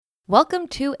Welcome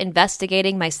to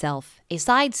Investigating Myself, a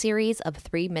side series of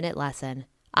 3-minute lesson.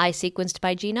 I sequenced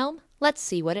my genome. Let's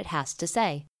see what it has to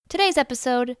say. Today's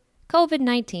episode,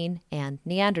 Covid-19 and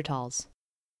Neanderthals.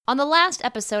 On the last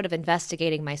episode of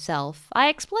Investigating Myself, I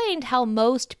explained how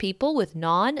most people with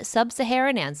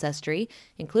non-sub-Saharan ancestry,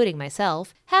 including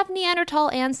myself, have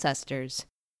Neanderthal ancestors.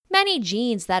 Many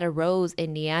genes that arose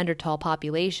in Neanderthal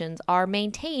populations are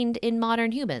maintained in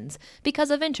modern humans because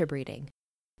of interbreeding.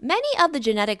 Many of the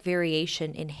genetic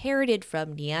variation inherited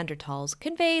from Neanderthals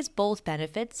conveys both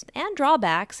benefits and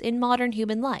drawbacks in modern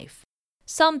human life.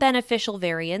 Some beneficial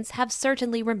variants have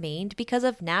certainly remained because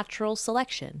of natural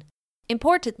selection.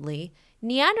 Importantly,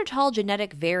 Neanderthal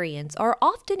genetic variants are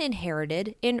often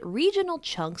inherited in regional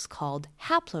chunks called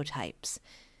haplotypes.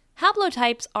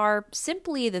 Haplotypes are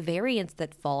simply the variants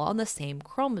that fall on the same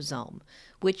chromosome,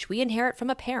 which we inherit from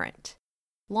a parent.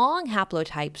 Long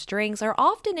haplotype strings are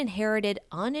often inherited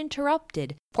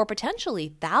uninterrupted for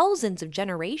potentially thousands of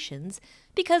generations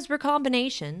because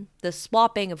recombination, the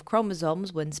swapping of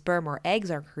chromosomes when sperm or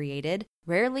eggs are created,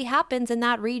 rarely happens in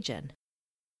that region.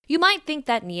 You might think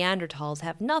that Neanderthals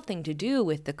have nothing to do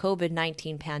with the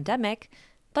COVID-19 pandemic,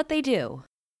 but they do.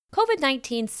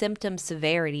 COVID-19 symptom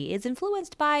severity is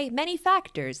influenced by many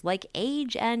factors like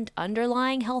age and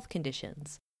underlying health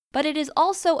conditions. But it is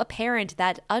also apparent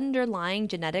that underlying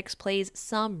genetics plays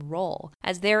some role,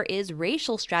 as there is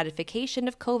racial stratification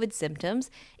of COVID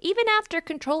symptoms even after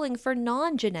controlling for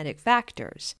non-genetic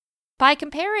factors. By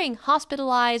comparing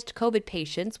hospitalized COVID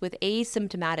patients with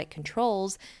asymptomatic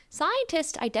controls,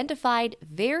 scientists identified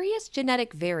various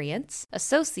genetic variants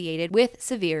associated with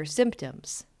severe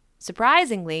symptoms.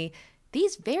 Surprisingly,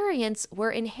 these variants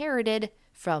were inherited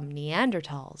from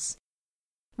Neanderthals.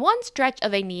 One stretch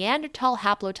of a Neanderthal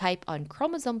haplotype on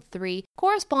chromosome 3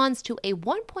 corresponds to a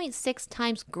 1.6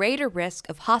 times greater risk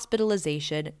of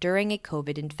hospitalization during a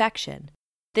COVID infection.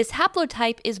 This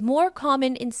haplotype is more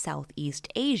common in Southeast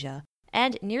Asia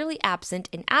and nearly absent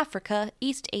in Africa,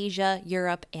 East Asia,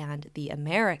 Europe, and the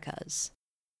Americas.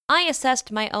 I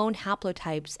assessed my own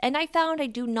haplotypes and I found I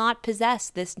do not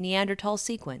possess this Neanderthal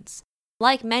sequence.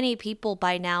 Like many people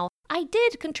by now, I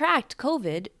did contract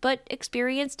COVID, but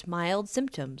experienced mild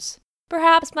symptoms.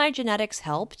 Perhaps my genetics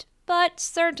helped, but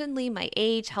certainly my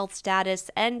age, health status,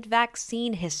 and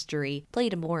vaccine history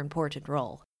played a more important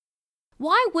role.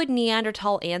 Why would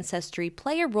Neanderthal ancestry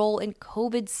play a role in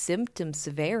COVID symptom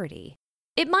severity?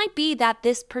 It might be that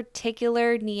this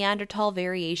particular Neanderthal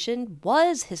variation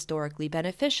was historically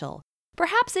beneficial.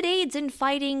 Perhaps it aids in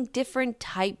fighting different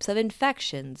types of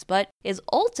infections, but is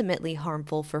ultimately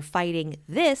harmful for fighting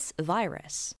this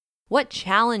virus. What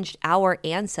challenged our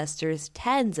ancestors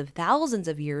tens of thousands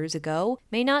of years ago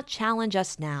may not challenge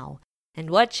us now, and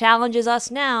what challenges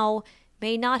us now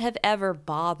may not have ever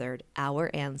bothered our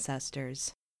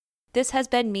ancestors. This has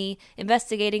been me,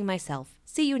 Investigating Myself.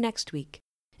 See you next week.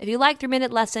 If you like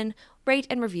 3-Minute Lesson, rate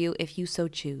and review if you so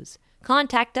choose.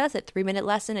 Contact us at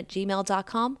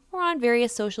 3minutelesson@gmail.com or on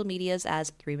various social medias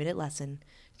as 3-Minute Lesson.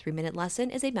 3-Minute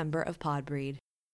Lesson is a member of Podbreed.